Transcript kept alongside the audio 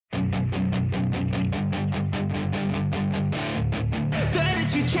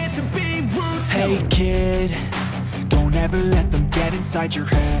chance to be ruthless. Hey kid, don't ever let them get inside your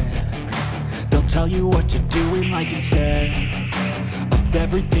head. They'll tell you what to do in life instead of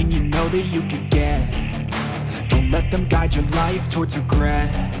everything you know that you could get. Don't let them guide your life towards regret.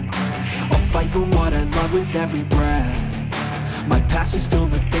 I'll fight for what I love with every breath. My past is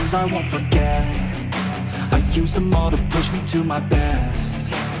filled with things I won't forget. I use them all to push me to my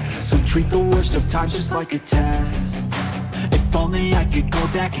best. So treat the worst of times just like a test. If only I could go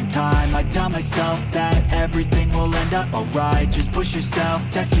back in time, I'd tell myself that everything will end up alright. Just push yourself,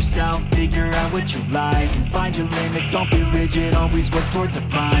 test yourself, figure out what you like, and find your limits, don't be rigid, always work towards a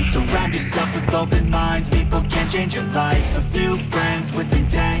prime. Surround yourself with open minds, people can change your life. A few friends with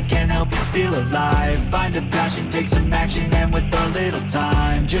intent can help you feel alive. Find a passion, take some action, and with a little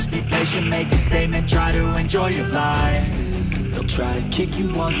time, just be patient, make a statement, try to enjoy your life. They'll try to kick you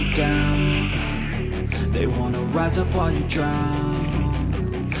while you're down. They wanna rise up while you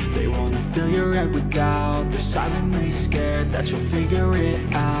drown. They wanna fill your head with doubt. They're silently scared that you'll figure it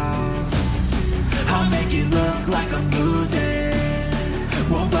out. I'll make it look like I'm losing,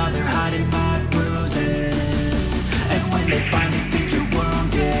 won't bother hiding my bruises. And when they finally think you're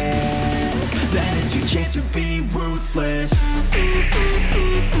wounded, then it's your chance to be ruthless.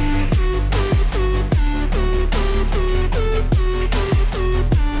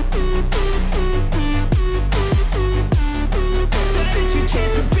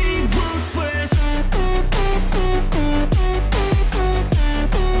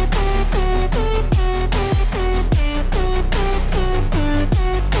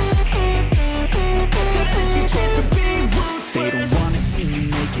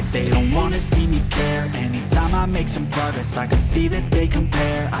 Make some progress, I can see that they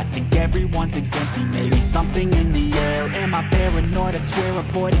compare. I think everyone's against me, maybe something in the air. Am I paranoid? I swear a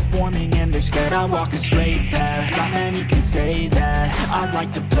void is forming and they're scared I walk a straight path. Not many can say that. I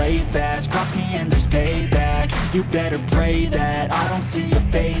like to play fast, cross me and there's payback. You better pray that I don't see your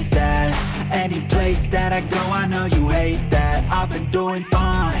face at any place that I go. I know you hate that. I've been doing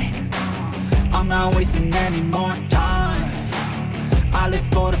fine, I'm not wasting any more time. I live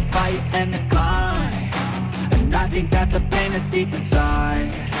for the fight and the climb, and I think that the pain that's deep inside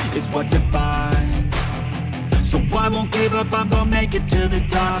is what defines. So I won't give up, I'm gonna make it to the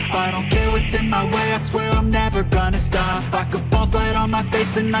top. I don't care what's in my way, I swear I'm never gonna stop. I could fall flat on my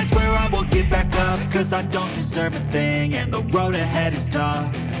face and I swear I won't get back up, cause I don't deserve a thing and the road ahead is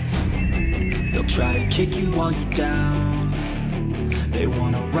tough. They'll try to kick you while you're down. They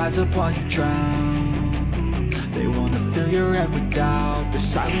wanna rise up while you drown. They wanna fill your head with doubt. They're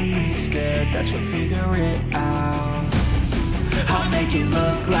silently scared that you'll figure it out. I'll make it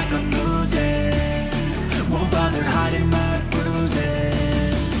look like I'm losing, won't bother hiding my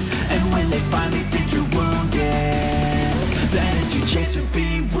bruises. And when they finally think you're wounded, then it's your chance to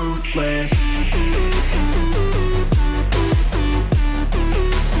be ruthless.